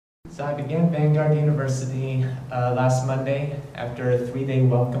So I began Vanguard University last Monday after a 3-day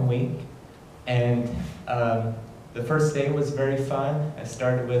welcome week. And the first day was very fun. I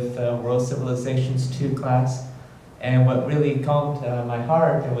started with World Civilizations 2 class. And what really calmed my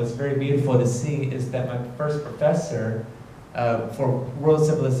heart and was very beautiful to see is that my first professor for World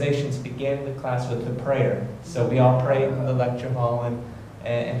Civilizations began the class with a prayer. So we all prayed in the lecture hall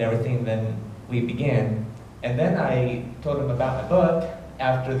and everything, then we began. And then I told him about my book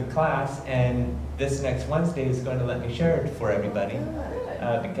after the class, and this next Wednesday is going to let me share it for everybody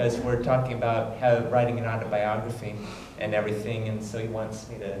because we're talking about writing an autobiography and everything, and so he wants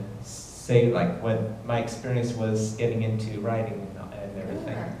me to say like what my experience was getting into writing and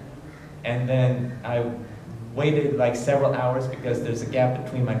everything. And then I waited like several hours because there's a gap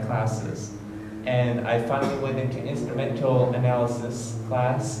between my classes, and I finally went into instrumental analysis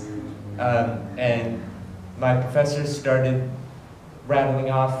class, and my professor started rattling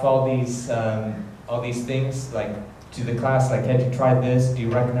off all these things like to the class, like, had you tried this, do you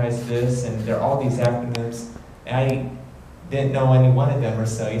recognize this, and there are all these acronyms, and I didn't know any one of them, or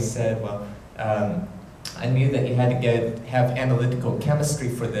so he said, well, I knew that you had to have analytical chemistry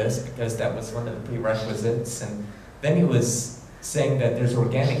for this because that was one of the prerequisites. And then he was saying that there's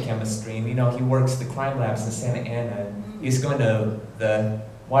organic chemistry, and he works the crime labs in Santa Ana, and he's going to the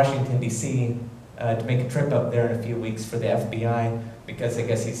Washington, D.C. To make a trip up there in a few weeks for the FBI, because I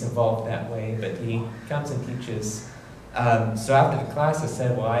guess he's involved that way, but he comes and teaches. So after the class I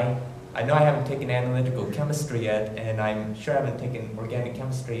said, well, I know I haven't taken analytical chemistry yet, and I'm sure I haven't taken organic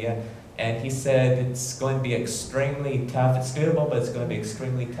chemistry yet. And he said it's going to be extremely tough. It's doable, but it's going to be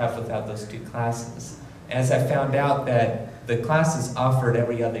extremely tough without those two classes. As I found out that the classes offered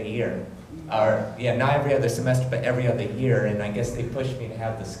every other year, or not every other semester, but every other year, and I guess they pushed me to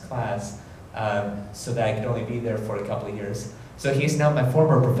have this class so that I could only be there for a couple of years. So he's now my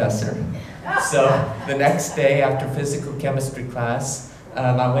former professor. So the next day after physical chemistry class,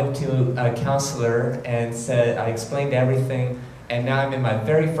 I went to a counselor and said, I explained everything, and now I'm in my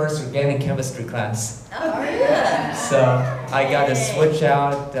very first organic chemistry class. Oh, yeah. So I got to switch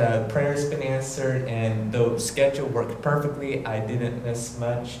out, prayer's been answered, and the schedule worked perfectly. I didn't miss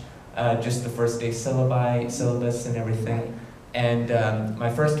much, just the first day syllabus and everything. And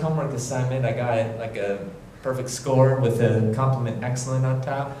my first homework assignment, I got like a perfect score with a compliment excellent on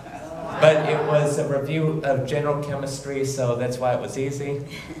top. But it was a review of general chemistry, so that's why it was easy.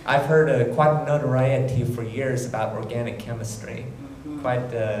 I've heard quite a notoriety for years about organic chemistry.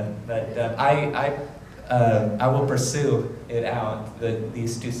 But I will pursue it out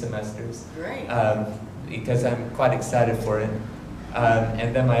these 2 semesters. Great. Because I'm quite excited for it.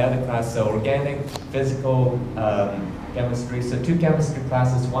 And then my other class, so organic, physical, chemistry, so 2 chemistry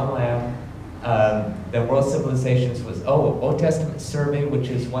classes, 1 lab. Then World Civilizations was, Old Testament survey, which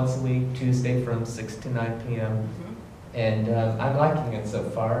is once a week, Tuesday from 6 to 9 p.m. And I'm liking it so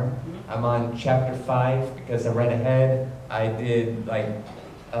far. I'm on chapter 5 because I read ahead. I did like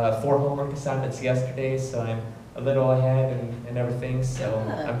 4 homework assignments yesterday, so I'm a little ahead and everything. So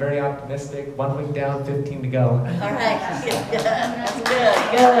I'm very optimistic. 1 week down, 15 to go. All right. That's good. Good.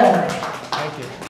 Thank you.